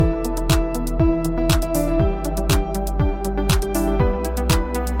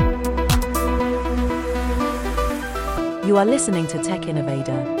You are listening to Tech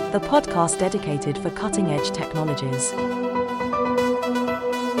Innovator, the podcast dedicated for cutting-edge technologies.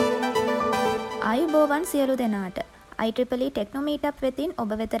 ආයුබෝවන් සියලු දෙනාට IEEE ටෙක්නොමීටප් වෙතින්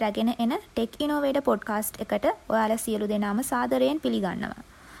ඔබ වෙත රැගෙන එන Tech Innovator Podcast එකට ඔයාලා සියලු දෙනාම සාදරයෙන් පිළිගන්නවා.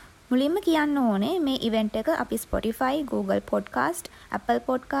 මුලින්ම කියන්න ඕනේ මේ ඉවෙන්ට් එක අපි Spotify, Google Podcast, Apple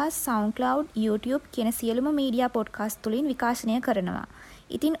Podcast, SoundCloud, YouTube කියන සියලුම මීඩියා පොඩ්කාස්ට් තුලින් විකාශනය කරනවා.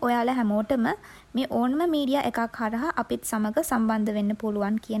 ඉතින් ඔයාලා හැමෝටම මේ ඕනම මීඩියා එකක් හරහා අපිත් සමග සම්බන්ධ වෙන්න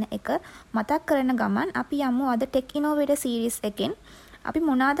පුළුවන් කියන එක මතක් කරන ගමන් අපි යමු අද Tech Innovator Series එකෙන් අපි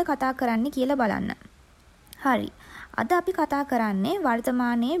මොනවාද කතා කරන්න කියලා බලන්න. හරි. අද අපි කතා කරන්නේ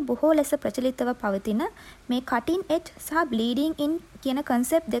වර්තමානයේ බොහෝ ලෙස ප්‍රචලිතව පවතින මේ cutting edge සහ bleeding in කියන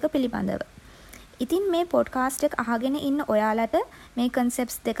concept දෙක පිළිබඳව. ඉතින් මේ podcast එක අහගෙන ඉන්න ඔයාලට මේ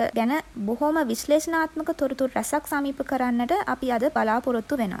concepts දෙක ගැන බොහොම විශ්ලේෂණාත්මක තොරතුරු රැසක් සමීප කරන්නට අපි අද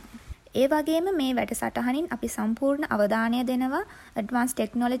බලාපොරොත්තු වෙනවා. ඒ වගේම මේ වැඩසටහනින් අපි සම්පූර්ණ අවධානය දෙනවා advanced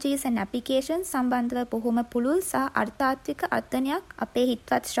technologies and applications සම්බන්ධව බොහොම පුළුල් සහ අර්ථාත්වික අර්ථනයක් අපේ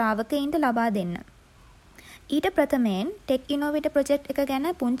හිතවත් ශ්‍රාවකයින්ට ලබා දෙන්න. ඊට ප්‍රථමයෙන් Tech Innovator project එක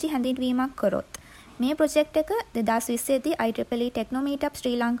ගැන පුංචි හැඳින්වීමක් කරොත් මේ ප්‍රොජෙක්ට් එක 2020 දී IEEE ටෙක්නොමීටප්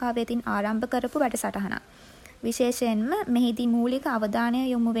ශ්‍රී ලංකාව වෙතින් ආරම්භ කරපු වැඩසටහනක්. විශේෂයෙන්ම මෙහිදී මූලික අවධානය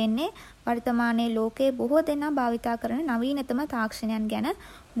යොමු වෙන්නේ වර්තමානයේ ලෝකයේ බොහෝ දෙනා භාවිතා කරන නවීනතම තාක්ෂණයන් ගැන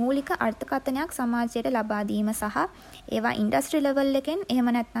මූලික අර්ථකථනයක් සමාජයට ලබා දීම සහ ඒවා ඉන්ඩස්ට්‍රි ලෙවල් එකෙන්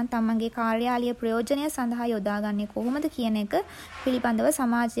එහෙම නැත්නම් තමන්ගේ කාර්යාලීය ප්‍රයෝජනය සඳහා යොදාගන්නේ කොහොමද කියන එක පිළිබඳව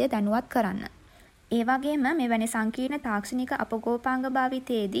සමාජය දැනුවත් කරන්න. ඒ වගේම මෙවැනි සංකීර්ණ තාක්ෂණික අපගෝපාංග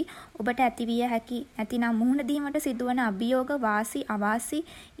භාවිතයේදී ඔබට ඇතිවිය හැකි නැතිනම් මුහුණ දීමට සිදුවන අභියෝග වාසි අවාසි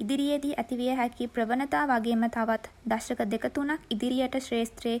ඉදිරියේදී ඇතිවිය හැකි ප්‍රවණතා වගේම තවත් දශක දෙක තුනක් ඉදිරියට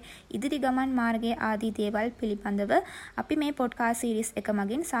ශ්‍රේෂ්ඨයේ ඉදිරි ගමන් මාර්ගයේ ආදී දේවල් පිළිබඳව අපි මේ පොඩ්කාස්ට් සීරීස් එක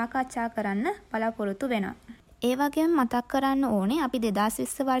මගින් සාකච්ඡා කරන්න බලාපොරොත්තු වෙනවා. ඒ වගේම මතක් කරන්න ඕනේ අපි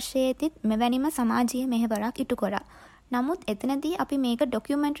 2020 වර්ෂයේදීත් මෙවැනිම සමාජීය මෙහෙවරක් ඉටු කරා. නමුත් එතනදී අපි මේක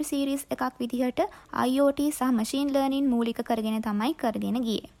ඩොකියුමෙන්ටරි සීරීස් එකක් විදිහට IoT සහ මැෂින් ලර්නින් මූලික කරගෙන තමයි කරගෙන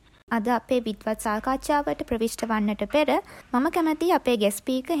ගියේ. අද අපේ විද්වත් සාකච්ඡාවට ප්‍රවිෂ්ඨ වන්නට පෙර මම කැමතියි අපේ ගෙස්ට්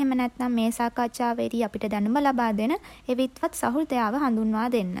ස්පීකර් එහෙම නැත්නම් මේ සාකච්ඡාවේදී අපිට දැනුම ලබා දෙන ඒ විද්වත් සහෘදයාව හඳුන්වා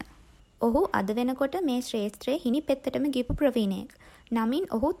දෙන්න. ඔහු අද වෙනකොට මේ ශ්‍රේෂ්ඨයේ හිණි පෙත්තටම ගිපු ප්‍රවීණයෙක්.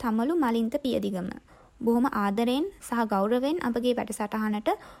 නමින් ඔහු තමලු මලින්ත පියදිගම. බොහොම ආදරෙන් සහ ගෞරවයෙන් අපගේ වැඩසටහනට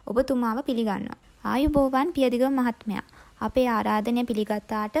ඔබතුමාව පිළිගන්නවා. ආයුබෝවන් පියදිගම මහත්මයා. අපේ ආරාධනය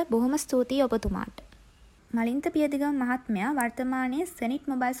පිළිගත්තාට බොහොම ස්තුතියි ඔබතුමාට. මලින්ත පියදිගම මහත්මයා වර්තමානයේ Zenith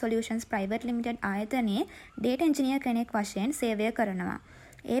Mobile Solutions Private Limited ආයතනයේ data engineer කෙනෙක් වශයෙන් සේවය කරනවා.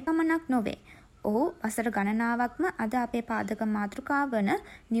 ඒ පමණක් නොවේ. ඔහු වසර ගණනාවක්ම අද අපේ පාදක මාතෘකාව වන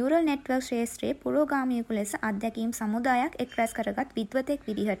neural network ශාස්ත්‍රයේ පුරෝගාමීකු ලෙස අධ්‍යක්ීම් සමුදායක් එක් රැස් කරගත් විද්වතෙක්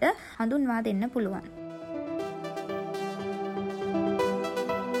විදිහට හඳුන්වා දෙන්න පුළුවන්.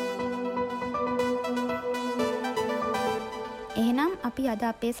 එහෙනම් අපි අද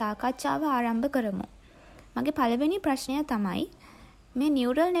අපේ සාකච්ඡාව ආරම්භ කරමු. මගේ පළවෙනි ප්‍රශ්නය තමයි මේ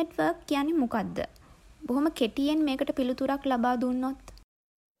නියුරල් නෙට්වර්ක් කියන්නේ මොකක්ද? බොහොම කෙටියෙන් මේකට පිළිතුරක් ලබා දුන්නොත්.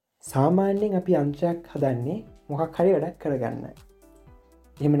 සාමාන්‍යයෙන් අපි අංශයක් හදන්නේ මොකක් හරි වැඩක් කරගන්න.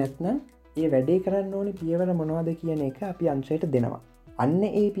 එහෙම නැත්නම් ඒ වැඩේ කරන්න ඕනේ පියවර මොනවද කියන එක අපි අංශයට දෙනවා. අන්න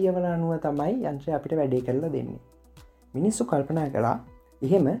ඒ පියවර අනුව තමයි අංශය අපිට වැඩේ කරලා දෙන්නේ. මිනිස්සු කල්පනා කළා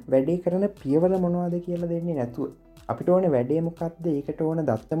එහෙම වැඩේ කරන පියවර මොනවද කියලා දෙන්නේ නැතුව අපිට ඕන වැඩේ මොකක්ද ඒකට ඕන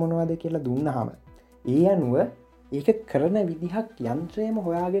දත්ත මොනවද කියලා දුන්නහම ඒ අනුව ඒක කරන විදිහක් යන්ත්‍රයම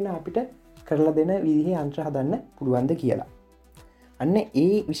හොයාගෙන අපිට කරලා දෙන විදිහේ යන්ත්‍ර හදන්න පුළුවන්ද කියලා. අන්න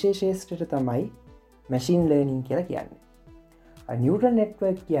ඒ විශේෂේෂ්ඨයට තමයි මැෂින් ලර්නින් කියලා කියන්නේ. නියුරල්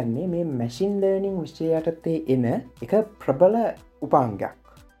නෙට්වර්ක් කියන්නේ මේ මැෂින් ලර්නින් විෂය යටතේ එන එක ප්‍රබල උපාංගයක්.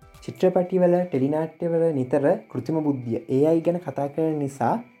 චිත්‍රපටිවල ටෙලිනාට්‍යවල නිතර කෘත්‍රිම බුද්ධිය AI ගැන කතා කරන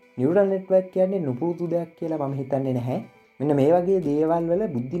නිසා නියුරල් නෙට්වර්ක් කියන්නේ නුපුරුදු දෙයක් කියලා මම හිතන්නේ නැහැ. මෙන්න මේ වගේ දේවල් වල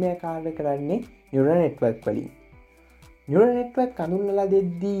බුද්ධිමය කාර්ය කරන්නේ නියුරල් නෙට්වර්ක් වලින්. නියුරල් නෙට්වර්ක් හඳුන්වලා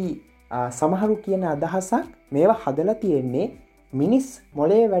දෙද්දී සමහරු කියන අදහසක් මේවා හදලා තියෙන්නේ මිනිස්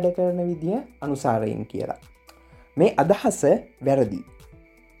මොළයේ වැඩ කරන විදිය අනුසාරයෙන් කියලා. මේ අදහස වැරදි.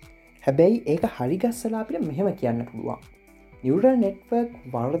 හැබැයි ඒක හරි ගස්සලා අපිට මෙහෙම කියන්න පුළුවන්. නියුරල් නෙට්වර්ක්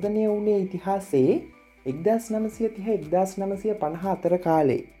වර්ධනය වුණේ ඉතිහාසයේ 1930-1950 අතර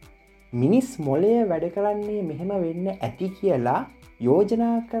කාලේ මිනිස් මොළය වැඩ කරන්නේ මෙහෙම වෙන්න ඇති කියලා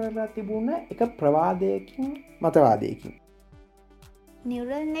යෝජනා කරලා තිබුණ එක ප්‍රවාදයකින් මතවාදයකින්.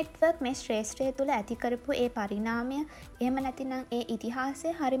 නියුරල් නෙට්වර්ක් මේ ශ්‍රේෂ්ඨය තුළ ඇති කරපු ඒ පරිණාමය එහෙම නැතිනම් ඒ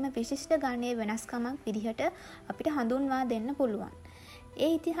ඉතිහාසය හරිම විශිෂ්ට ගණයේ වෙනස්කමක් විදිහට අපිට හඳුන්වා දෙන්න පුළුවන්.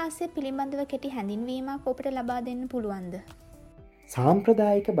 ඒ ඉතිහාසය පිළිබඳව කෙටි හැඳින්වීමක් ඔබට ලබා දෙන්න පුළුවන්ද?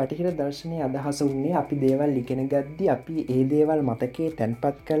 සාම්ප්‍රදායික බටහිර දර්ශනය අදහස වන්නේ අපි දේවල් ඉගෙන ගද්දි අපි ඒ දේවල් මතකයේ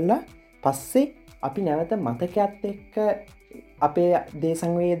තැන්පත් කරලා පස්සේ අපි නැවත මතකයත් එක්ක අපේ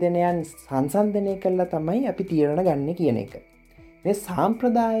දේසංවේදනයන් සංසන්ධනය කරලා තමයි අපි තීරණ ගන්න කියන එක. මේ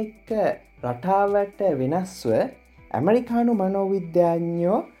සාම්ප්‍රදායික රටාවට වෙනස්ව ඇමරිකානු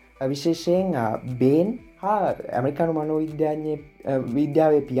මනෝවිද්‍යාඥයෝ විශේෂයෙන් බේන් හා ඇමරිකානු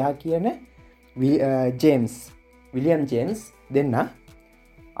විද්‍යාවේ පියා කියන විලියම් ජේම්ස් දෙන්න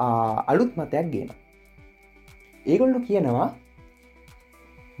අලුත් මතයක් ගෙන. ඒගොල්ලු කියනවා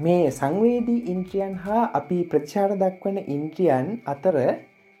මේ සංවේදී ඉන්ද්‍රියන් හා අපි ප්‍රතිචාර දක්වන ඉන්ද්‍රියන් අතර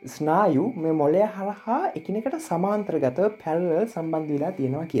ස්නායු මේ මොළය හරහා එකිනෙකට සමාන්තරගතව පැරලල් සම්බන්ධ වෙලා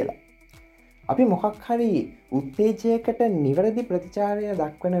තියෙනවා කියලා. අපි මොකක් හරි උත්තේජයකට නිවැරදි ප්‍රතිචාරය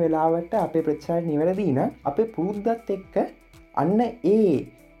දක්වන වෙලාවට අපේ ප්‍රතිචාරය නිවැරදි නම් අපේ පුරුද්දත් එක්ක අන්න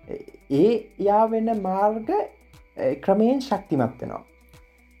ඒ යාවෙන මාර්ග ක්‍රමයෙන් ශක්තිමත් වෙනවා.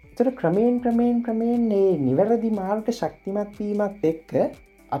 එතකොට ක්‍රමයෙන් මේ නිවැරදි මාර්ග ශක්තිමත් වීමත් එක්ක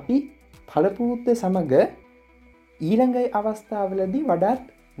අපි ඵලපුරුද්ද සමග ඊළඟ අවස්ථාවලදී වඩාත්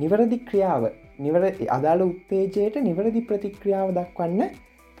නිවැරදි ක්‍රියාව අදාළ උත්තේජයට නිවැරදි ප්‍රතික්‍රියාව දක්වන්න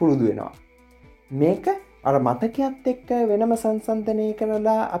පුරුදු වෙනවා. මේක අර මතකයත් එක්ක වෙනම සංසන්ධනය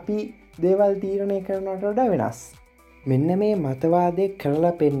කරලා අපි දේවල් තීරණය කරනට වඩා වෙනස්. මෙන්න මේ මතවාදය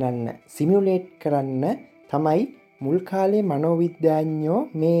කරලා පෙන්නන්න සිමියුලේට් කරන්න තමයි මුල් කාලේ මනෝවිද්‍යාඥයෝ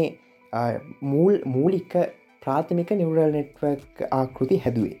මේ මූලික ප්‍රාථමික නිවරල් නෙට්වර්ක් ආකෘති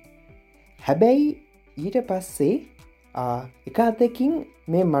හැදුවේ. හැබැයි ඊට පස්සේ එක අතකින්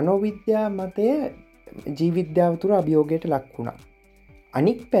මේ මනෝවිද්‍යා මතය ජීවිද්‍යාව තුර අභියෝගයට ලක් වුණා.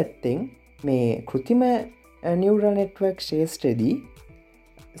 අනික් පැත්තෙන් මේ කෘතිම නිවරල් නෙට්වර්ක් ශේෂ්ත්‍රදී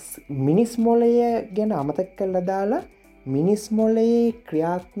මිනිස් මොළය ගැන අමතක කරලා දාලා මිනිස් මොළයේ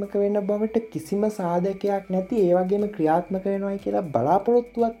ක්‍රියාත්මක වෙන බවට කිසිම සාධකයක් නැති ඒ වගේම ක්‍රියාත්මක වෙනවා කියලා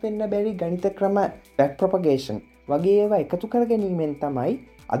බලාපොරොත්තුවක් වෙන්න බැරි ගණිත ක්‍රම බැක් ප්‍රොපගේෂන් වගේ ඒවා එකතු කර ගැනීමෙන් තමයි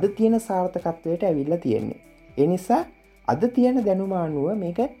අද තියෙන සාර්ථකත්වයට ඇවිල්ලා තියෙන්නේ. ඒ නිසා අද තියෙන දැනුම අනුව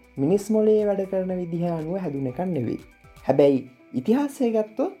මේක මිනිස් මොළයේ වැඩ කරන විදිහ අනුව හැදුන එකක් නෙවෙයි. හැබැයි ඉතිහාසය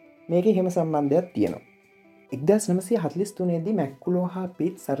ගත්තොත් මේකේ හිම සම්බන්ධයක් තියෙනවා. 1943 දී මැක්කුලෝ හා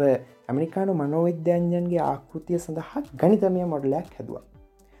පිට්ස් අර ඇමරිකානු මනෝවිද්‍යාඥයන්ගේ ආකෘතිය සඳහා ගණිතමය මොඩලයක් හැදුවා.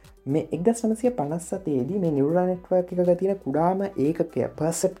 මේ 1957 දී මේ නියුරල් නෙට්වර්ක් එකක තියෙන කුඩාම ඒකකය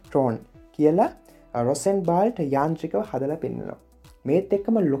පර්සෙප්ට්‍රෝන් කියලා රොසෙන්බාල්ට් යාන්ත්‍රිකව හදලා පෙන්නනවා. මේත්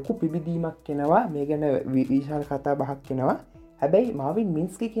එක්කම ලොකු පිබිදීමක් එනවා. මේ ගැන විශාල කතා බහක් එනවා. හැබැයි මාවින්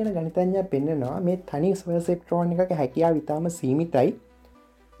මින්ස්කි කියන ගණිතඥයා පෙන්නනවා මේ තනි පර්සෙප්ට්‍රෝන් එකක හැකියාව ඉතාම සීමිතයි.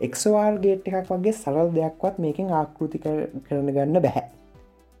 XOR ගේට් එකක් වගේ සරල දෙයක්වත් මේකෙන් ආකෘති කරන ගන්න බැහැ.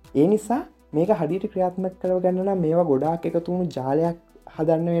 ඒ නිසා මේක හරියට ක්‍රියාත්මක කරව ගන්න නම් මේවා ගොඩාක් එකතු වුණු ජාලයක්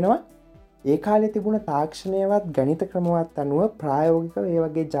හදන්න වෙනවා. ඒ කාලේ තිබුණ තාක්ෂණයවත් ගණිත ක්‍රමවත් අනුව ප්‍රායෝගිකව ඒ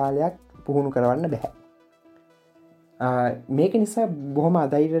වගේ ජාලයක් පුහුණු කරවන්න බැහැ. මේක නිසා බොහොම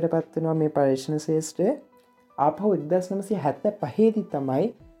අධෛර්යයට පත් වෙනවා මේ පරීක්ෂණ ශාස්ත්‍රය. ආපහු 1975 දී තමයි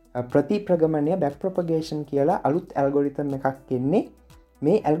ප්‍රතිප්‍රගමනය බැක් ප්‍රොපගේෂන් කියලා අලුත් ඇල්ගොරිතම් එකක් එන්නේ.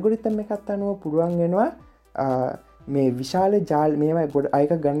 මේ ඇල්ගොරිතම් එකත් අනුව පුළුවන් වෙනවා මේ විශාල ජාල මේවා ගොඩ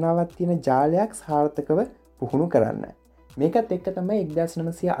අයක ගන්නාවත් තියෙන ජාලයක් සාර්ථකව පුහුණු කරන්න. මේකත් එක්ක තමයි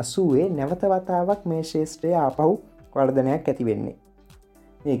 1980 නැවත වතාවක් මේ ශාස්ත්‍රයේ ආපහු වර්ධනයක් ඇති වෙන්නේ.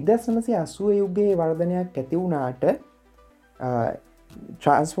 මේ 1980 යුගයේ වර්ධනයක් ඇති වුණාට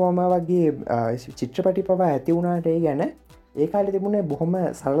ට්‍රාන්ස්ෆෝමර් වගේ චිත්‍රපටි පවා ඇති වුණාට ඒ ගැන ඒ කාලේ තිබුණේ බොහොම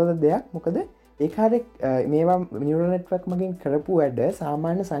සරල දෙයක්. මොකද ඒ කාලේ මේවා නියුරල් නෙට්වර්ක් මගින් කරපු වැඩ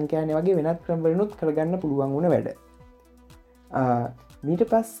සාමාන්‍ය සංඛ්‍යාන වගේ වෙනත් ක්‍රම වලිනුත් කරගන්න පුළුවන් වුණ වැඩ. ඊට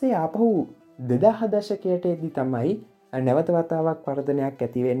පස්සේ ආපහු 2000 දශකයට එද්දී තමයි නැවත වතාවක් වර්ධනයක්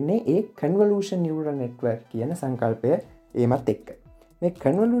ඇති වෙන්නේ ඒ කන්වලූෂන් නියුරල් නෙට්වර්ක් කියන සංකල්පය ඒමත් එක්ක. මේ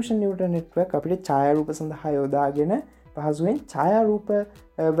කන්වලූෂන් නියුරල් නෙට්වර්ක් අපිට ඡායාරූප සඳහා යොදාගෙන පහසුවෙන් ඡායාරූප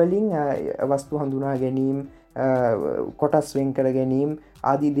වලින් වස්තු හඳුනා ගැනීම කොටස් වෙන් කර ගැනීම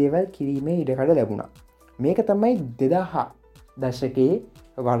ආදී දේවල් කිරීමේ ඉඩකඩ ලැබුණා. මේක තමයි 2000 දශකයේ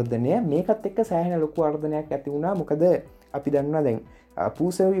වර්ධනය. මේකත් එක්ක සෑහෙන ලොකු වර්ධනයක් ඇති වුණා. මොකද අපි දන්නවා දැන්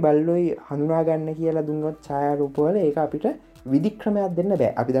පූසෙවි බල්ලොයි හඳුනා ගන්න කියලා දුන්නොත් ඡායාරූපවල ඒක අපිට විධික්‍රමයක් දෙන්න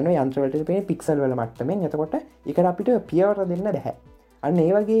බෑ. අපි දන්නවා යන්ත්‍ර වලට පේන පික්සල් වල මට්ටමින්. එතකොට ඒකට අපිට පියවර දෙන්න බෑ. අන්න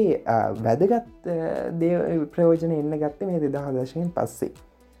ඒ වගේ වැදගත් ප්‍රයෝජන එන්න ගත්තේ මේ 2000 දශකයෙන් පස්සේ.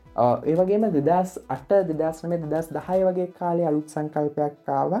 ඒ වගේම 2008 2009 2010 වගේ කාලේ අලුත් සංකල්පයක්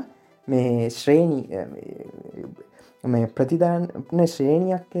ආවා. මේ ශ්‍රේණි මේ ප්‍රතිදාන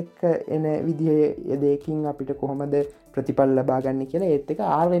ශ්‍රේණියක් එක්ක එන විදිහේ දෙයකින් අපිට කොහොමද ප්‍රතිඵල ලබා ගන්න කියලා. ඒත් එක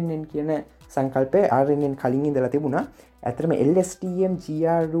RNN කියන සංකල්පය RNN කලින් ඉඳලා තිබුණා. ඇත්තටම LSTM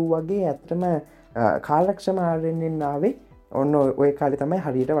GRU වගේ ඇත්තටම කාලක්ෂම RNN ආවේ ඔන්න ඔය කාලෙ තමයි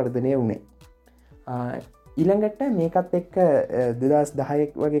හරියට වර්ධනය වුණේ. ඊළඟට මේකත් එක්ක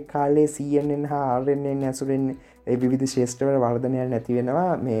 2010 වගේ කාලේ CNN හා RNN ඇසුරෙන් විවිධ ශේෂ්ත්‍රවල වර්ධනයක් නැති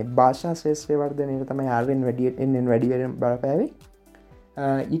වෙනවා. මේ භාෂා ශේෂ්ත්‍රයේ වර්ධනයට තමයි RN වැඩි වෙන බලපෑවේ.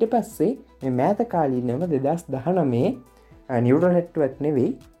 ඊට පස්සේ මේ මෑත කාලීනව 2019 නියුරල් නෙට්වර්ක්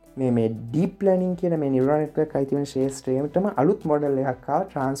නෙවෙයි මේ ඩීප් ලර්නින් කියන මේ නියුරල් නෙට්වර්ක් අයිති වෙන ශේෂ්ත්‍රයටම අලුත් මොඩල් එකක් ආවා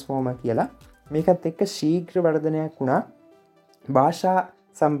ට්‍රාන්ස්ෆෝමර් කියලා. මේකත් එක්ක ශීඝ්‍ර වර්ධනයක් වුණා භාෂා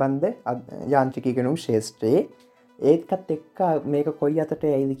සම්බන්ධ යාන්ත්‍රික ඉගෙනුම් ශේෂ්ත්‍රයේ. ඒකත් එක්ක මේක කොයි අතට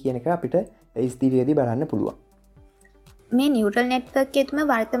යයිද කියන එක අපිට ඉදිරියේදී බලන්න පුළුවන්. මේ නියුරල් නෙට්වර්ක් එකම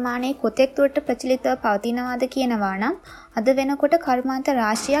වර්තමානයේ කොතෙක් දුරට ප්‍රචලිතව පවතිනවාද කියනවා නම් අද වෙනකොට කර්මාන්ත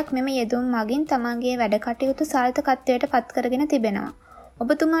රාශියක් මෙම යෙදුම් මගින් තමන්ගේ වැඩ කටයුතු සාර්ථකත්වයට පත් කරගෙන තිබෙනවා.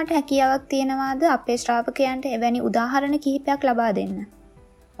 ඔබතුමාට හැකියාවක් තියෙනවාද අපේ ශ්‍රාවකයන්ට එවැනි උදාහරණ කිහිපයක් ලබා දෙන්න?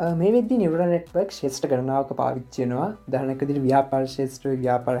 මේ වෙද්දී නියුරල් නෙට්වර්ක් ශේෂ්ත්‍ර ගණනාවක පාවිච්චි වෙනවා. උදාහරණයක් විදිහට ව්‍යාපාර ශේෂ්ත්‍රයේ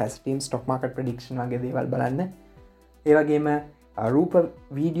ව්‍යාපාර හැසිරීම, ස්ටොක් මාකට් ප්‍රෙඩික්ෂන් වගේ දේවල් බලන්න. ඒ වගේම රූප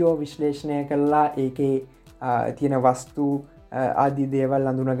වීඩියෝ විශ්ලේෂණය කරලා ඒකේ තියෙන වස්තු ආදී දේවල්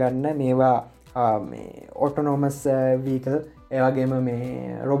අඳුන ගන්න මේවා ඔටෝනොමස් වීකල් ඒ වගේම මේ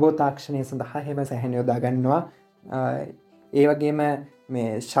රොබෝට් තාක්ෂණය සඳහා හැම සැහැණ යොදා ගන්නවා. ඒ වගේම මේ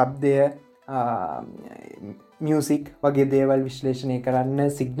ශබ්දය මියසික් වගේ දේවල් විශ්ලේෂණය කරන්න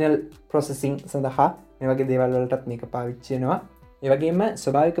සිගනල් ප්‍රොසෙසිං සඳහා මේ වගේ දේවල් වලටත් මේක පාවිච්චි වෙනවා. ඒ වගේම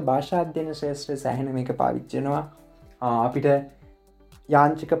ස්වභාවික භාෂා අධ්‍යයන ශාස්ත්‍රය සැහැණ මේක පාවිච්චි වෙනවා. අපිට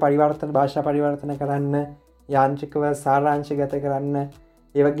යාන්ත්‍රික පරිවර්තන භාෂා පරිවර්තන කරන්න, යාන්ත්‍රිකව සාරාංශගත කරන්න,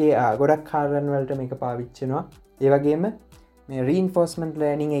 ඒ වගේ ගොඩක් කාර්යයන් වලට මේක පාවිච්චි වෙනවා. ඒ වගේම මේ රීන්ෆෝස්මන්ට්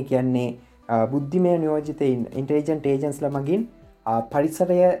ලර්නින් ඒ කියන්නේ බුද්ධිමය නියෝජිත ඉන්ටෙලිජන්ට් ඒජන්ට්ස්ලා මගින්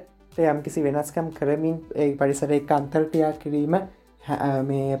පරිසරයට යම්කිසි වෙනස්කම් කරමින් ඒ පරිසරය එක්ක අන්තර්ක්‍රියා කිරීම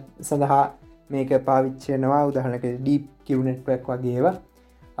මේ සඳහා මේක පාවිච්චි වෙනවා. උදාහරණයක් ඩීප් කියු නෙට්වර්ක් වගේ ඒවා.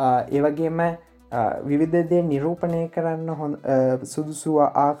 ඒ වගේම විවිධ දේ නිරූපණය කරන්න සුදුසු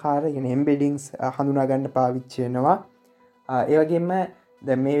ආකාර කියන එම්බෙඩින්ග්ස් හඳුනා ගන්න පාවිච්චි වෙනවා. ඒ වගේම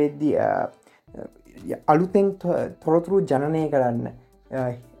දැන් මේ වෙද්දී අලුතෙන් තොරතුරු ජනනය කරන්න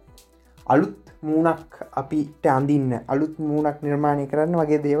අලුත් මූණක් අපිට අඳින්න, අලුත් මූණක් නිර්මාණය කරන්න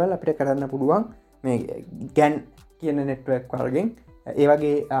වගේ දේවල් අපිට කරන්න පුළුවන් මේ ගැන් කියන නෙට්වර්ක් වර්ගෙන්. ඒ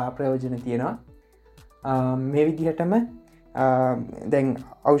වගේ ප්‍රයෝජන තියෙනවා. මේ විදිහටම දැන්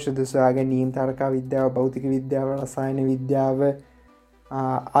ඖෂධ සොයා ගැනීම, තරකා විද්‍යාව, භෞතික විද්‍යාව, රසායන විද්‍යාව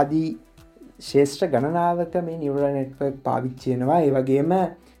ආදී ශේෂ්ත්‍ර ගණනාවක මේ නියුරල් නෙට්වර්ක් පාවිච්චි වෙනවා. ඒ වගේම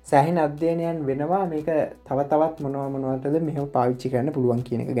සෑහෙන අධ්‍යයනයන් වෙනවා මේක තව තවත් මොනවටද මෙහෙම පාවිච්චි කරන්න පුළුවන්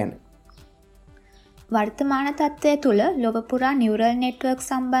කියන එක ගැන. වර්තමාන තත්ත්වය තුළ ලොව පුරා නියුරල් නෙට්වර්ක්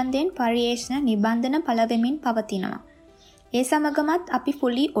සම්බන්ධයෙන් පර්යේෂණ නිබන්ධන පළවෙමින් පවතිනවා. ඒ සමගමත් අපි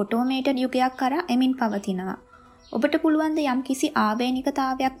ෆුලි ඔටෝමේටඩ් යුගයක් කරා එමින් පවතිනවා. ඔබට පුළුවන් ද යම් කිසි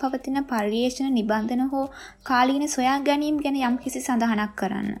ආවේනිකතාවයක් පවතින පර්යේෂණ නිබන්ධන හෝ කාලීන සොයා ගැනීම ගැන යම් කිසි සඳහනක්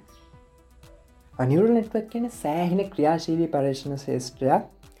කරන්න? නියුරල් නෙට්වර්ක් කියන්නේ සෑහෙන ක්‍රියාශීලී පර්යේෂණ ශාස්ත්‍රයක්.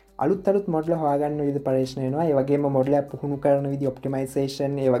 අලුත් මොඩල් හොයාගන්න විදිහ පර්යේෂණ වෙනවා. ඒ වගේම මොඩල් එක පුහුණු කරන විදිහ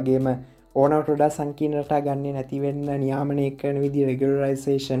ඔප්ටිමයිසේෂන්, ඒ වගේම ඕනවට වඩා සංකීර්ණතා ගන්නේ නැති වෙන්න නියාමනය කරන විදිහ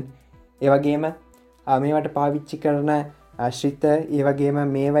රෙගුලරයිසේෂන්, ඒ වගේම මේවට පාවිච්චි කරන ශ්‍රිත, ඒ වගේම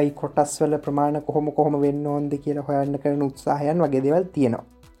මේවයි කොටස් වල ප්‍රමාණ කොහොම වෙන්න ඕනද කියලා හොයන්න කරන උත්සාහයන් වගේ දේවල් තියෙනවා.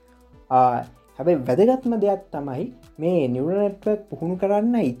 හැබැයි වැදගත්ම දෙයක් තමයි මේ නියුරල් නෙට්වර්ක් පුහුණු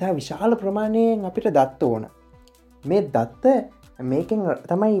කරන්න ඉතා විශාල ප්‍රමාණයෙන් අපිට දත්ත ඕන. මේ දත්ත මේකෙන්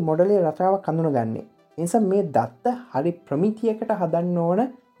තමයි මොඩලේ රටාවක් හඳුනගන්නේ. ඒ නිසා මේ දත්ත හරි ප්‍රමිතියකට හදන්න ඕන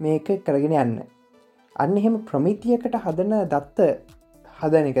මේක කරගෙන යන්න. අන්න එහෙම ප්‍රමිතියකට හදන දත්ත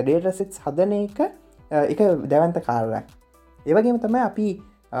හදන එක, ඩේටා සෙට්ස් හදන එක දැවන්ත කාර්යයක්. ඒ වගේම තමයි අපි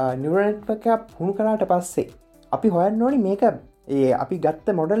නියුරල් නෙට්වර්ක් එක පුහුණු කරාට පස්සේ අපි හොයන්න ඕනේ මේක අපි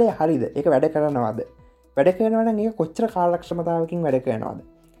ගත්ත මොඩලේ හරිද? ඒක වැඩ කරනවද? වැඩ කරනවා නම් ඒක කොච්චර කාර්යක්ෂමතාවකින් වැඩ කරනවද?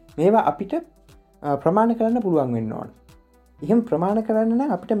 මේවා අපිට ප්‍රමාණ කරන්න පුළුවන් වෙන්න ඕන. එහෙම ප්‍රමාණ කරන්න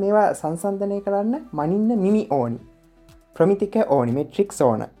නම් අපිට මේවා සංසන්දනය කරන්න මනින්න මිමි ඕනි. ප්‍රමිතික ඕනි, මෙට්‍රික්ස්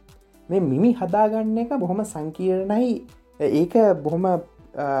ඕන. මේ මිමි හදාගන්න එක බොහොම සංකීර්ණයි. ඒක බොහොම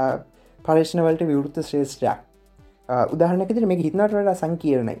පර්යේෂණවලට විවෘත ශ්‍රේෂ්ඨයක්. උදාහරණයක් විදිහට මේක හිතනවට වඩා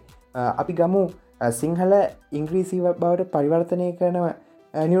සංකීර්ණයි. අපි ගමු සිංහල ඉංග්‍රීසි බවට පරිවර්තනය කරන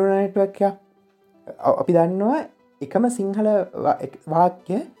නියුරල් නෙට්වර්ක් එකක්. අපි දන්නවා එකම සිංහල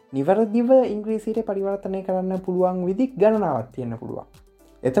වාක්‍ය නිවැරදිව ඉංග්‍රීසියට පරිවර්තනය කරන්න පුළුවන් විදි ගණනාවක් තියෙන්න පුළුවන්.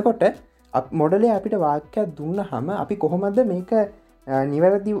 එතකොට මොඩලේ අපිට වාක්‍යයක් දුන්නහම අපි කොහොමද මේක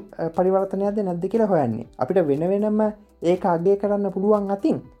නිවැරදි පරිවර්තනයක්ද නැද්ද කියලා හොයන්නේ. අපිට වෙන වෙනම ඒක අගය කරන්න පුළුවන්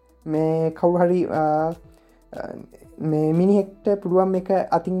අතින් මේ කවුරු හරි මිනිහෙක්ට පුළුවන් එක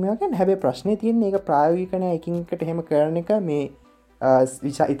අතින් මේකන් හැබැයි ප්‍රශ්නය තියෙන්නේ ඒක ප්‍රායෝගික නෑ එකින්කට එහෙම කරන එක මේ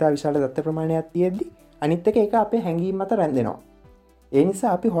ඉතා විශාල දත්ත ප්‍රමාණයක් තියෙද්දි අනිත් එක ඒක අපේ හැඟීම් මත රැඳෙනවා. ඒ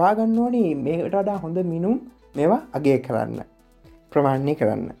නිසා අපි හොයාගන්න ඕනේ මේකට වඩා හොඳ මිනුම් මේවා අගය කරන්න ප්‍රමාණය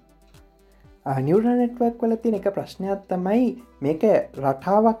කරන්න. නියුරල් නෙට්වර්ක් වල තියෙන එක ප්‍රශ්නයක් තමයි මේක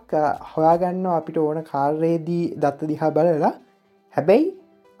රටාවක් හොයාගන්න අපිට ඕන කාර්යයේදී දත්ත දිහා බලලා හැබැයි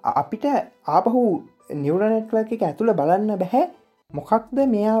අපිට ආපහු නියුරල් නෙට්වර්ක් එක ඇතුළ බලන්න බැහැ මොකක්ද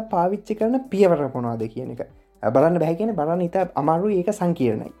මෙයා පාවිච්චි කරන පියවර මොනවාද කියන එක බලන්න බැහැ කියන බලන්න ඉතා අමාරුයි ඒක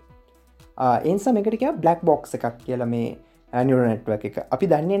සංකීර්ණයි. ඒ නිසා මේකට කියනවා බ්ලැක් බොක්ස් එකක් කියලා මේ නියුරල් නෙට්වර්ක් එක. අපි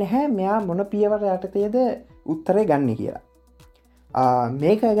දන්නේ නැහැ මෙයා මොන පියවර යටතේද උත්තරේ ගන්න කියලා.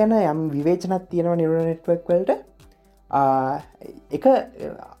 මේක ගැන යම් විවේචනක් තියෙනවා නියුරල් නෙට්වර්ක් වලට. එක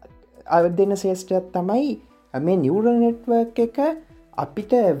අවදෙන ශේෂ්ඨයක් තමයි මේ නියුරල් නෙට්වර්ක් එක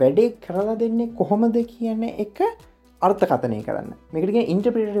අපිට වැඩේ කරලා දෙන්නේ කොහොමද කියන එක අර්ථකථනය කරන්න. මේකට කියන්නේ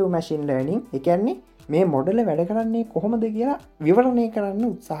ඉන්ටර්ප්‍රිටටිව් මැෂින් ලර්නින්. ඒ කියන්නේ මේ මොඩල වැඩ කරන්නේ කොහොමද කියලා විවරණය කරන්න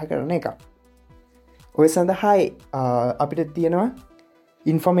උත්සාහ කරන එක. ඔය සඳහායි අපිට තියෙනවා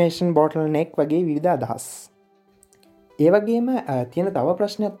ඉන්ෆර්මේෂන් බෝටල්නෙක් වගේ විවිධ අදහස්. ඒ වගේම තියෙන තව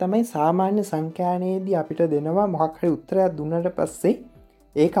ප්‍රශ්නයක් තමයි සාමාන්‍ය සංඛ්‍යානයේදී අපිට දෙනවා මොකක් හරි උත්තරයක් දුන්නට පස්සේ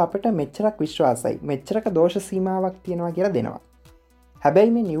ඒක අපිට මෙච්චරක් විශ්වාසයි මෙච්චරක දෝෂ සීමාවක් තියෙනවා කියලා දෙනවා.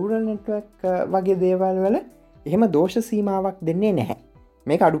 හැබැයි මේ නියුරල් නෙට්වර්ක් වගේ දේවල් වල එහෙම දෝෂ සීමාවක් දෙන්නේ නැහැ.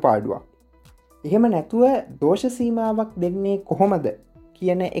 මේක අඩුපාඩුවක්. එහෙම නැතුව දෝෂ සීමාවක් දෙන්නේ කොහොමද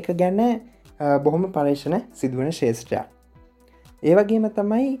කියන එක ගැන බොහොම පරීක්ෂණ සිදුවන ශේෂ්ත්‍රයක්. ඒ වගේම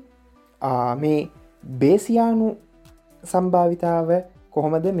තමයි මේ බේසියානු සම්භාවිතාව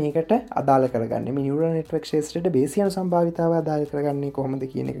කොහොමද මේකට අදාළ කරගන්න මේ නියුරල් නෙට්වර්ක් ශේෂ්ත්‍රයට බේසියානු සම්භාවිතාව අදාළ කරගන්නේ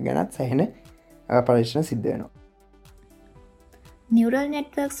කොහොමද කියන එක ගැනත් සැහෙන පරීක්ෂණ සිද්ධ වෙනවා. නියුරල්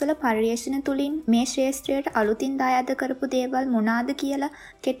නෙට්වර්ක්ස් වල පර්යේෂණ තුලින් මේ ශ්‍රේෂ්ත්‍රයට අලුතින් දායාද කරපු දේවල් මොනවාද කියලා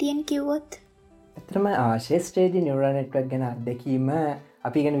කෙටියෙන් කිව්වොත්? ඇත්තටම ශ්‍රේෂ්ත්‍රයේදී නියුරල් නෙට්වර්ක් ගැන අත්දැකීම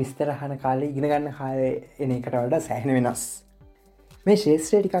අපි ගැන විස්තර අහන කාලේ ඉගෙන ගන්න කාලේ එන එකට වඩා සෑහෙන වෙනස්. මේ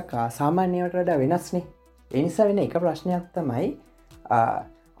ශ්‍රේෂ්ත්‍රය ටිකක් සාමාන්‍යවට වඩා වෙනස්නේ. ඒ නිසා වෙන එක ප්‍රශ්නයක් තමයි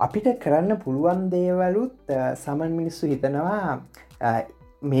අපිට කරන්න පුළුවන් දේවලුත් සාමාන්‍ය මිනිස්සු හිතනවා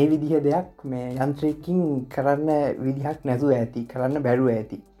මේ විදිහ දෙයක් මේ යන්ත්‍රයකින් කරන්න විදිහක් නැතුව ඇති කරන්න බැරුව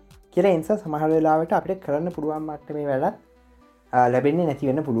ඇති කියලා. ඒ නිසා සමහර වෙලාවට අපිට කරන්න පුළුවන් මට්ටමේ වැඩක් ලැබෙන්නේ නැති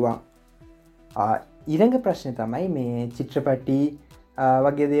වෙන්න පුළුවන්. ඊළඟ ප්‍රශ්නේ තමයි මේ චිත්‍රපටි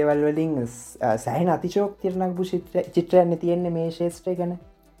වගේ දේවල් වලින් සෑහෙන අතිශෝක්තියට නගපු චිත්‍රයන් තියෙන්නේ මේ ශේෂ්ත්‍රය ගැන.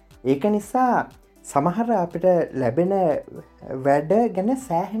 ඒක නිසා සමහර අපිට ලැබෙන වැඩ ගැන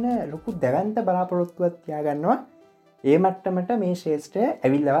සෑහෙන ලොකු දැවැන්ත බලාපොරොත්තුවක් තියාගන්නවා. ඒ මට්ටමට මේ ශේෂ්ත්‍රය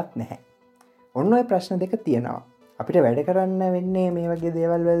ඇවිල්ලවත් නැහැ. ඔන්න ඔය ප්‍රශ්න දෙක තියෙනවා. අපිට වැඩ කරන්න වෙන්නේ මේ වගේ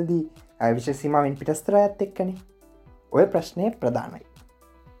දේවල් වලදී විශේෂ සීමාවෙන් පිටස්තරයත් එක්කනේ. ඔය ප්‍රශ්නය ප්‍රධානයි.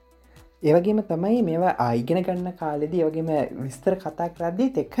 ඒ වගේම තමයි මේවා ඉගෙන ගන්න කාලෙදී ඒ වගේම විස්තර කතා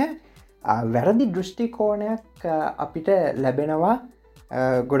කරද්දීත් එක වැරදි දෘෂ්ටි කෝණයක් අපිට ලැබෙනවා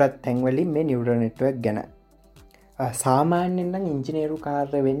ගොඩක් තැන්වලින් මේ නියුරල් නෙට්වර්ක් ගැන. සාමාන්‍යයෙන් නම් ඉංජිනේරු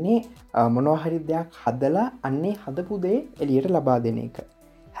කාර්ය වෙන්නේ මොනවා හරි දෙයක් හදලා අන්නේ හදපු දේ එළියට ලබා දෙන එක.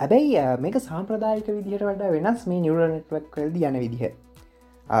 හැබැයි මේක සාම්ප්‍රදායික විදිහට වඩා වෙනස් මේ නියුරල් නෙට්වර්ක් වලදී යන විදිහ.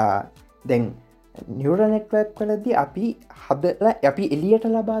 දැන් නියුරල් නෙට්වර්ක් වලදී අපි එළියට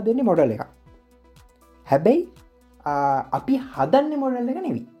ලබා දෙන්නේ මොඩල් එකක්. හැබැයි අපි හදන්නේ මොඩල් එක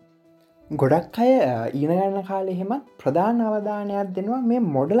නෙවෙයි. ගොඩක් අය ඊන ගන්න කාලේ එහෙමත් ප්‍රධාන අවධානයක් දෙනවා මේ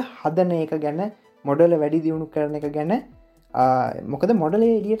මොඩල හදන එක ගැන, මොඩල වැඩි දියුණු කරන එක ගැන. මොකද මොඩල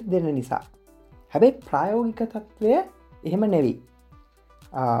එළියට දෙන්න නිසා. හැබැයි ප්‍රායෝගික තත්ත්වය එහෙම නෙවෙයි.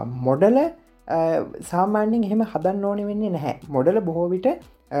 මොඩල සාමාන්‍යයෙන් එහෙම හදන්න ඕනේ වෙන්නේ නැහැ. මොඩල බොහෝ විට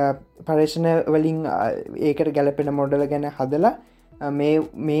පරීක්ෂණ වලින් ඒකට ගැලපෙන මොඩල ගැන හදලා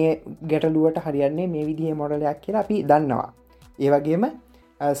මේ ගැටලුවට හරියන්නේ මේ විදිහේ මොඩලයක් කියලා අපි දන්නවා. ඒ වගේම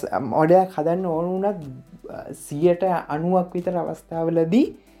මොඩලයක් හදන්න ඕන වුණත් 90% විතර අවස්ථාවලදී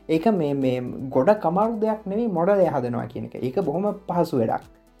ඒක මේ ගොඩ කමාරු දෙයක් නෙවෙයි මොඩලය හදනවා කියන එක. ඒක බොහොම පහසු වැඩක්.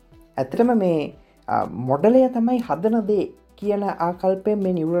 ඇත්තටම මේ මොඩලය තමයි හදන දේ කියන ආකල්පයෙන්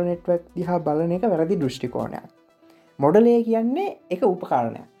මේ නියුරල් නෙට්වර්ක් දිහා බලන එක වැරදි දෘෂ්ටි කෝණයක්. මොඩලය කියන්නේ එක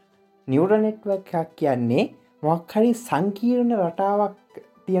උපකරණයක්. නියුරල් නෙට්වර්ක් එකක් කියන්නේ මොකක් හරි සංකීර්ණ රටාවක්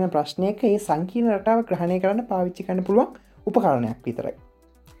තියෙන ප්‍රශ්නයක ඒ සංකීර්ණ රටාව ග්‍රහණය කරන්න පාවිච්චි කරන්න පුළුවන් උපකරණයක් විතරයි.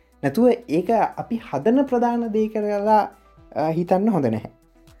 නැතුව ඒක අපි හදන ප්‍රධාන දේ කරලා හිතන්න හොඳ නැහැ.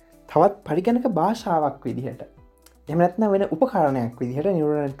 තවත් පරිගණක භාෂාවක් විදිහට එහෙම නැත්නම් වෙන උපකරණයක් විදිහට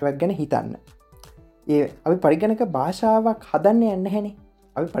නියුරල් නෙට්වර්ක් ගැන හිතන්න. අපි පරිගණක භාෂාවක් හදන්න යන්නේ නැහැනේ.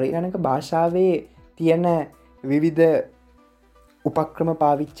 අපි පරිගණක භාෂාවේ තියෙන විවිධ උපක්‍රම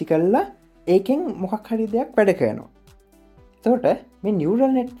පාවිච්චි කරලා ඒකෙන් මොකක් හරි දෙයක් වැඩ කරනවා. තොට මේ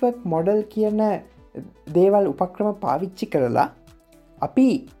නිවරල් නෙට්වර්ක් මොඩල් කියන දේවල් උපක්‍රම පාවිච්චි කරලා අපි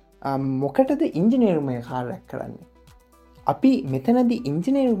මොකටද ඉංජිනේරුමය කාර්යක් කරන්නේ. අපි මෙතනදි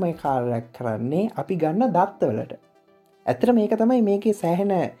ඉංජිනේරුමය කාර්යක් කරන්නේ අපි ගන්න දත්තවලට. ඇතර මේක තමයි මේකේ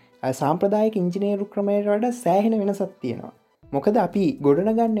සෑහෙන සාම්ප්‍රදායක ඉංජිනේරු ක්‍රමයට වඩා සෑහෙන වෙනසක් තියෙනවා. මොකද අපි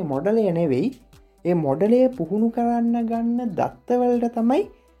ගොඩනගන්න මොඩලය නෙවෙයි ඒ මොඩලය පුහුණු කරන්න ගන්න දත්තවලට තමයි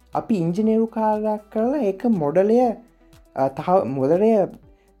අපි ඉංජිනේරු කාර්යක් කරලා ඒක මොඩලය මොදරය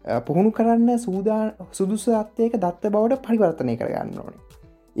පුහුණු කරන්න සුදුසු අත්තයක දත්ත බවට පරිවර්තනය කරගන්න ඕනේ.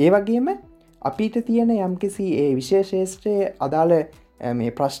 ඒ වගේම අපිට තියෙන යම්කිසි ඒ විශේෂේෂ්ත්‍රය අදාළ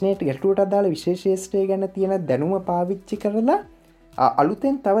මේ ප්‍රශ්නයට ගැටුවට අදාළ විශේෂේෂ්ත්‍රය ගැන තියෙන දැනුම පාවිච්චි කරලා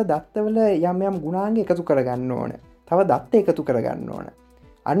අලුතෙන් තව දත්තවල යම් ගුණාංග එකතු කරගන්න ඕන. තව දත්ත එකතු කරගන්න ඕන.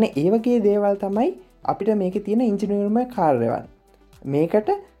 අන්න ඒ වගේ දේවල් තමයි අපිට මේක තියෙන ඉංජිනේරුම කාර්යවන්.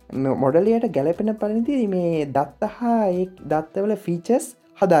 මේකට මොඩලයට ගැලපෙන පරිදි මේ දත්ත හා ඒ දත්තවල ෆීචර්ස්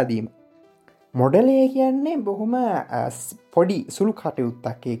හදාදීම. මොඩලය කියන්නේ බොහොම පොඩි සුළු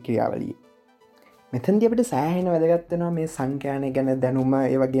කටයුත්තක් ඒ ක්‍රියාවලිය. මෙතන්දි අපිට සෑහෙන වැදගත්වෙනවා මේ සංඛ්‍යානය ගැන දැනුම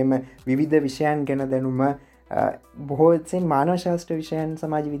ඒ වගේම විවිධ විෂයන් ගැන දැනුම බොහෝසෙන් මානව ශාස්ත්‍ර විෂයන්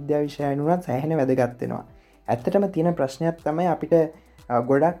සමාජ විද්‍යා විෂයන් වුණත් සෑහෙන වැදගත්වෙනවා. ඇත්තටම තියෙන ප්‍රශ්නයක් තමයි අපිට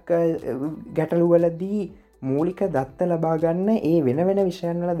ගොඩක් ගැටලුවලදී මූලික දත්ත ලබාගන්න ඒ වෙන වෙන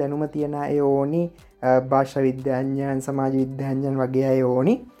විෂයන්වල දැනුම තියෙන අය ඕනි භාෂ විද්‍යාඥයන් සමාජ විද්‍යාඥයන් වගේ අය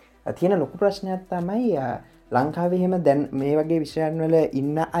ඕනි. තියෙන ලොකු ප්‍රශ්නයක් තමයි ලංකාවහෙම දැන් මේ වගේ විෂයන්වල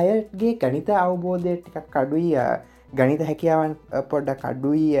ඉන්න අයගේ ගණිත අවබෝධය ටිකක් අඩුයි ගණිත හැකියාවන් පොඩ්ඩක්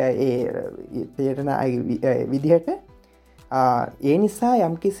අඩුයි තේරෙන විදිහට. ඒ නිසා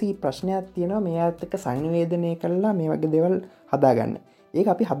යම්කිසි ප්‍රශ්නයක් තියෙනවා මේ අත්තක සංනිවේදනය කරලා මේ වගේ දෙවල් හදාගන්න. ඒක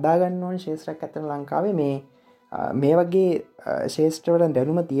අපි හදාගන්න ඕන ශේෂත්‍රයක් ඇතන ලංකාවේ මේ වගේ ශේෂත්‍රවල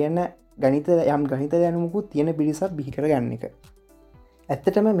දැනුම තියෙන ගණිත යම් ගණිත දැනුමකුත් තියෙන පිරිසක් බිහිකර ගන්න එක.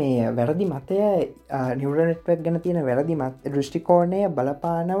 ඇත්තටම මේ වැරදි මතය නිවරල් නෙට්වර්ක් ගැන තියෙන වැරදි දෘෂ්ටිකෝණය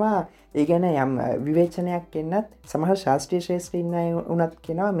බලපානවා. ඒ ගැන යම් විවේචනයක් එන්නත් සමහර ශාස්ත්‍රීය ශේෂ්ත්‍ර ඉන්න උනත්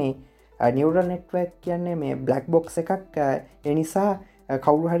කෙනවා මේ නිවරල් නෙට්වර්ක් කියන්නේ මේ බ්ලැක් බොක්ස් එකක්. ඒ නිසා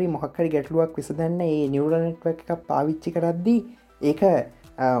කවුරු හරි මොකක් හරි ගැටලුවක් විසඳන්න ඒ නිවරල් නෙට්වර්ක් එකක් පාවිච්චි කරද්දී ඒක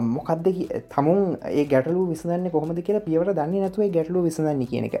මොකක්ද තමුන් ඒ ගැටලු විසඳන්න කොහොමද කියලා පියවර දන්නේ නැතුව ඒ ගැටලුව විසඳන්න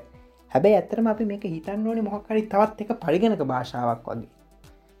කියන එක. හැබැයි ඇත්තටම අපි මේක හිතන්න ඕනේ මොකක් හරි තවත් එක පරිගණක භාෂාවක් වගේ.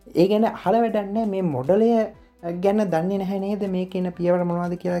 ඒ ගැන අහල වැඩන්න මේ මොඩලය ගැන දන්නේ නැහැ නේද මේ කියන පියවර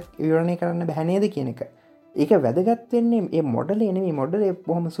මොනවද කියලා විවරණය කරන්න බැහැ නේද කියන එක. ඒක වැදගත් වෙන්නේ මේ මොඩලය නෙමෙයි මොඩලය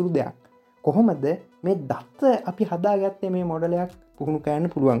බොහොම සුළු දෙයක්. කොහොමද මේ දත්ත අපි හදාගත්තේ මේ මොඩලයක් පුහුණු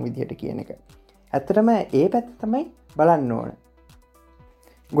කරන්න පුළුවන් විදිහට කියන එක. ඇත්තටම ඒ පැත්ත තමයි බලන්න ඕන.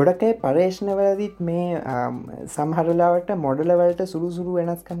 ගොඩක් අය පර්යේෂණවලදීත් මේ සමහරලාවට මොඩලවලට සුළු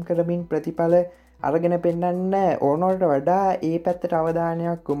වෙනස්කම් කරමින් ප්‍රතිඵල අරගෙන පෙන්නන්න ඕනෝට වඩා ඒ පැත්තට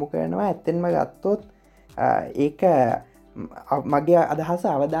අවධානයක් යොමු කරනවා. ඇත්තෙන්ම ගත්තොත් ඒක මගේ අදහස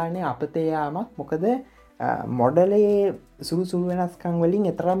අවධානය අපතයාමක්. මොකද මොඩලේ සුළු වෙනස්කම්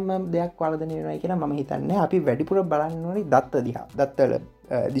වලින් එතරම් දෙයක් වර්ධනය වෙනවා කියලා මම හිතන්නේ. අපි වැඩිපුර බලන්න ඕනේ දත්ත දිහා, දත්තවල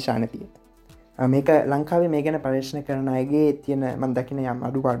දිශානතිය. මේක ලංකාවේ මේ ගැන පර්යේෂණ කරන අයගේ තියෙන මම දකින යම්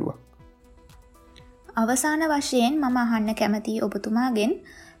අඩුපාඩුවක්. අවසාන වශයෙන් මම අහන්න කැමතියි ඔබතුමාගෙන්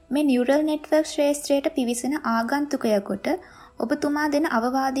මේ නිවරල් නෙට්වර්ක් ශ්‍රේෂ්ත්‍රයට පිවිසෙන ආගන්තුකයෙකුට ඔබතුමා දෙන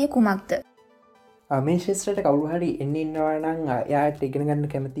අවවාදය කුමක්ද? මේ ශේෂ්ත්‍රයට කවුරු හරි එන්න ඉන්නවා නම් එයාට ඉගෙන ගන්න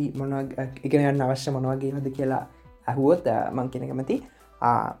කැමති ඉගෙන ගන්න අවශ්‍ය මොනවා වගේද කියලා අහුවොත් මම කියන කැමති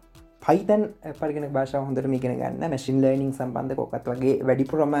Python පරිගණක භාෂාව හොඳටම ඉගෙන ගන්න. මැෂින් ලර්නින් සම්බන්ධ කොකත් වගේ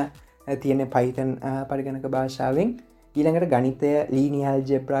වැඩිපුරම තියෙන Python පරිගණක භාෂාවෙන් ඊළඟට ගණිතය linear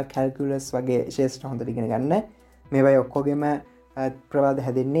algebra calculus වගේ ශේෂ්ත්‍ර හොඳට ඉගෙන ගන්න. මේවා ඔක්කොගෙම ප්‍රවාද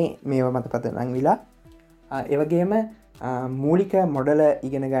හැදෙන්නේ මේවා මත පදනම් විලා. ඒ වගේම මූලික මොඩල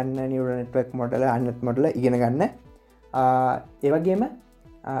ඉගෙන ගන්න නිවරල් නෙට්වර්ක් මොඩල අන්නත් මොඩල ඉගෙන ගන්න. ඒ වගේම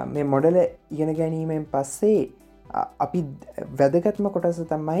මේ මොඩල ඉගෙන ගැනීමෙන් පස්සේ අපි වැදගත්ම කොටස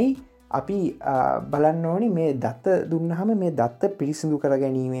තමයි අපි බලන්න ඕනි මේ දත්ත දුන්නහම මේ දත්ත පිරිසිදු කර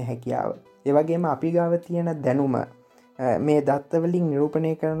ගැනීමේ හැකියාව. ඒ වගේම අපි ගාව තියෙන දැනුම මේ දත්තවලින්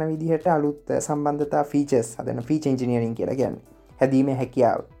නිරූපණය කරන විදිහට අලුත් සම්බන්ධතා ෆීචර්ස් හදන ෆීචර් ඉන්ජිනියරින් කියලා කියන්නේ හැදීමේ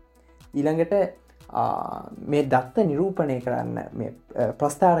හැකියාව. ඊළඟට මේ දත්ත නිරූපණය කරන්න මේ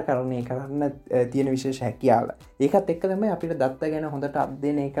ප්‍රස්ථාරකරණය කරන්න තියෙන විශේෂ හැකියාව. ඒකත් එක්ක තමයි අපිට දත්ත ගැන හොඳට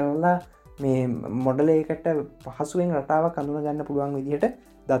අධ්‍යයනය කරලා මේ මොඩලයකට පහසුවෙන් රටාවක් අඳුන ගන්න පුළුවන් විදිහට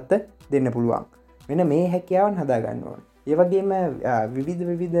දත්ත දෙන්න පුළුවන්. මෙන්න මේ හැකියාවන් හදාගන්න ඕන. ඒ වගේම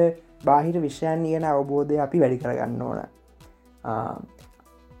විවිධ බාහිර විෂයන් ගැන අවබෝධය අපි වැඩි කරගන්න ඕන.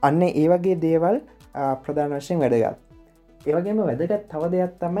 අන්න ඒ වගේ දේවල් ප්‍රධාන වශයෙන් වැදගත්. ඒවගේම වැදගත් තව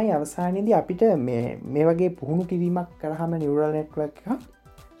දෙයක් තමයි අවසානයේදී අපිට මේ වගේ පුහුණු කිරීමක් කරාම නියුරල් නෙට්වර්ක් එක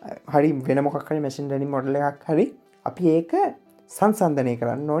හරි වෙන මොකක් හරි මැෂින් ලර්නින් මොඩල් එකක් හරි අපි ඒක සංසන්දනය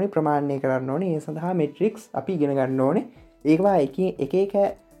කරන්න ඕනේ ප්‍රමාණය කරන්න ඕනේ. ඒ සඳහා මෙට්‍රික්ස් අපි ඉගෙන ගන්න ඕනේ. ඒකවා එක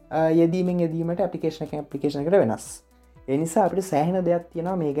යෙදීමෙන් යෙදීමට ඇප්ලිකේෂන් එකට වෙනස්. ඒ නිසා අපිට සෑහෙන දෙයක්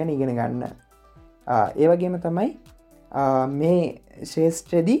තියෙනවා මේ ගැන ඉගෙන ගන්න. ඒ වගේම තමයි මේ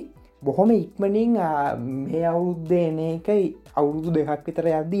ශේෂ්ත්‍රයේදී බොහොම ඉක්මනින් මේ අවුරුද්දේ එන එක අවුරුදු 2ක්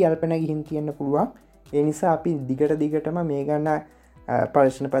විතර යද්දී යල්පන ගිහින් තියෙන්න පුළුවන්. ඒ නිසා අපි දිගටම මේ ගැන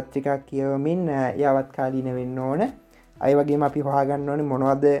පරීක්ෂණ පත්‍රිකා කියවමින් යවත් කාලීන වෙන්න ඕන. අය වගේම අපි හොයාගන්න ඕනේ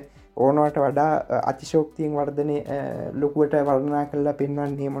මොනවද ඕනවට වඩා අතිශෝක්තියෙන් වර්ධනය ලොකුවට වර්ණනා කරලා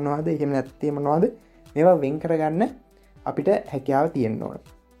පෙන්වන්නේ මොනවද එහෙම නැත්නම් මොනවද මේවා වෙන් කරගන්න අපිට හැකියාව තියෙන්න ඕන.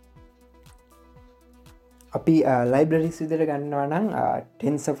 අපි ලයිබ්‍රරිස් විදිහට ගන්නවා නම්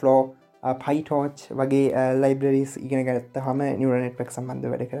TensorFlow, PyTorch වගේ ලයිබ්‍රරිස් ඉගෙන ගත්තාම නියුරල් නෙට්වර්ක්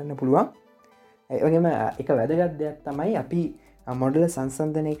සම්බන්ධව වැඩ කරන්න පුළුවන්. ඒ වගේම එක වැදගත් දෙයක් තමයි අපි මොඩල්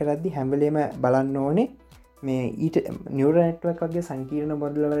සංසන්දනය කරද්දී හැම වෙලේම බලන්න ඕනේ මේ ඊට නියුරල් නෙට්වර්ක් වගේ සංකීර්ණ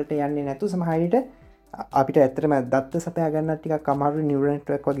මොඩල් වලට යන්නේ නැතු සමහර විට අපිට ඇත්තටම දත්ත සපයා ගන්න ටිකක් අමාරු නියුරල්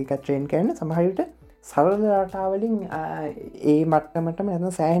නෙට්වර්ක් වගේ එක ට්‍රේන් කරන්න සමහර විට සරල රටා වලින් ඒ මට්ටමටම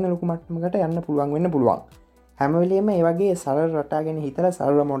නැත්නම් සෑහෙන ලොකු මට්ටමකට යන්න පුළුවන් වෙන්න පුළුවන්. හැම වෙලේම මේ වගේ සරල රටා ගැන හිතලා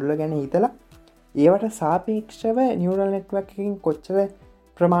සරල මොඩල් ගැන හිතලා ඒවට සාපේක්ෂව නියුරල් නෙට්වර්ක් එකකින් කොච්චර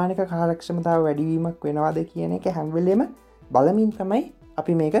ප්‍රමාණික කාර්යක්ෂමතාව වැඩි වීමක් වෙනවද කියන එක හැම වෙලේම බලමින් තමයි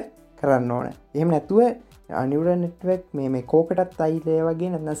අපි මේක කරන්න ඕන. එහෙම නැතුව නියුරල් නෙට්වර්ක් මේ කෝකටත් අයිලේ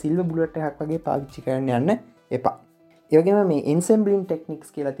වගේ නැත්නම් සිල්වර් බුලට් එකක් වගේ පාවිච්චි කරන්න යන්න එපා. ඒ වගේම මේ එන්සෙම්බලින්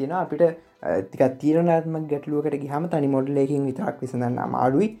ටෙක්නික්ස් කියලා තියෙනවා. අපිට ටිකක් තීරණාත්මක ගැටලුවකට ගියාම තනි මොඩල් එකකින් විතරක් විසඳන්න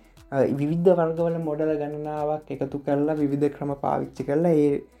අමාරුයි. විවිධ වර්ගවල මොඩල ගණනාවක් එකතු කරලා විවිධ ක්‍රම පාවිච්චි කරලා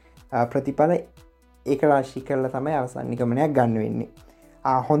ඒ ප්‍රතිඵල ඒක රාශී කරලා තමයි අවසන් නිගමනයක් ගන්න වෙන්නේ.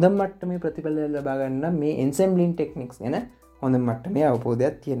 හොඳම මට්ටමේ ප්‍රතිඵල ලබා ගන්න මේ එන්සෙම්බලින් ටෙක්නික්ස් ගැන හොඳම මට්ටමේ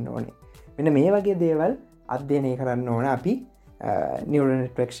අවබෝධයක් තියෙන්න ඕනේ. මෙන්න මේ වගේ දේවල් අධ්‍යයනය කරන්න ඕන අපි නියුරල්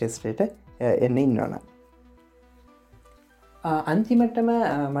නෙට්වර්ක් ශාස්ත්‍රයට එන්න ඉන්නවනම්. අන්තිමටම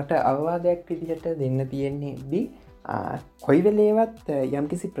මට අවවාදයක් විදිහට දෙන්න තියෙන්නේදී කොයි වෙලේවත්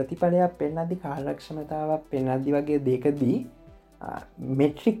යම්කිසි ප්‍රතිඵලයක් පෙන්වද්දී කාර්යක්ෂමතාවක් පෙන්වද්දී වගේ දෙකදී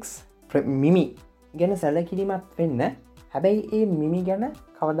මෙට්‍රික්ස් මිමි ගැන සැලකිලිමත් වෙන්න. හැබැයි ඒ මිමි ගැන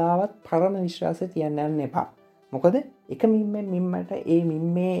කවදාවත් පරම විශ්වාසය තියන්න යන්න එපා. මොකද එක මිම්මට ඒ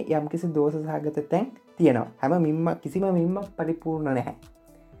මිම්මේ යම්කිසි දෝෂ සහගත තැන් තියෙනවා. හැම කිසිම මිම්මක් පරිපූර්ණ නැහැ.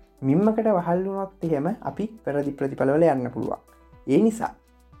 මිම්මකට වහල් වුණොත් එහෙම අපි පෙරදි ප්‍රතිඵලවල යන්න පුළුවන්. ඒ නිසා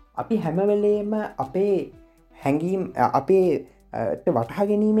අපි හැම වෙලේම අපේ හැඟීම් අපේ වටහා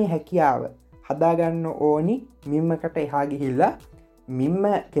ගැනීමේ හැකියාව හදාගන්න ඕනි මිම්මකට එහා ගිහිල්ලා මිම්ම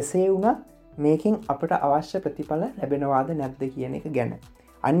කෙසේ වුණත් මේකෙන් අපට අවශ්‍ය ප්‍රතිඵල ලැබෙනවාද නැද්ද කියන එක ගැන.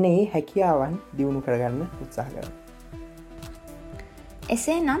 අන්න ඒ හැකියාවන් දියුණු කරගන්න උත්සාහ කරන්න.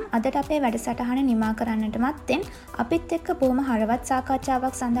 එසේ නම් අදට අපේ වැඩසටහන නිමා කරන්නට මත්තෙන් අපිත් එක්ක බොහොම හරවත්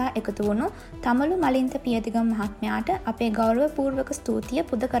සාකච්ඡාවක් සඳහා එකතු වුණු තමලු මලින්ත පියතිගම මහත්මයාට අපේ ගෞරවපූර්වක ස්තුතිය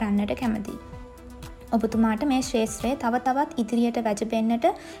පුද කරන්නට කැමතියි. ඔබතුමාට මේ ශාස්ත්‍රයේ තව තවත් ඉදිරියට වැජබෙන්නට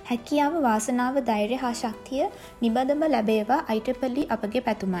හැකියාව වාසනාව ධෛර්ය හා ශක්තිය නිබඳව ලැබේවා IEEE අපගේ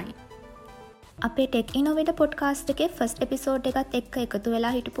පැතුමයි. අපේ ටෙක් ඉනෝවේටර් පොඩ්කාස්ට් එකේ ෆස්ට් එපිසෝඩ් එකත් එක්ක එකතු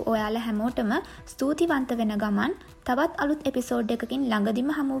වෙලා හිටපු ඔයාලා හැමෝටම ස්තුතිවන්ත වෙන ගමන් තවත් අලුත් එපිසෝඩ් එකකින්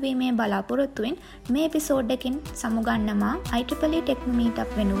ළඟදිම හමුවීමේ බලාපොරොත්තුවෙන් මේ එපිසෝඩ් එකකින් සමුගන්නවා IEEE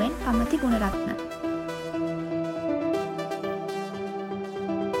ටෙක්නොමීටප් වෙනුවෙන් පමති ගුණරත්න.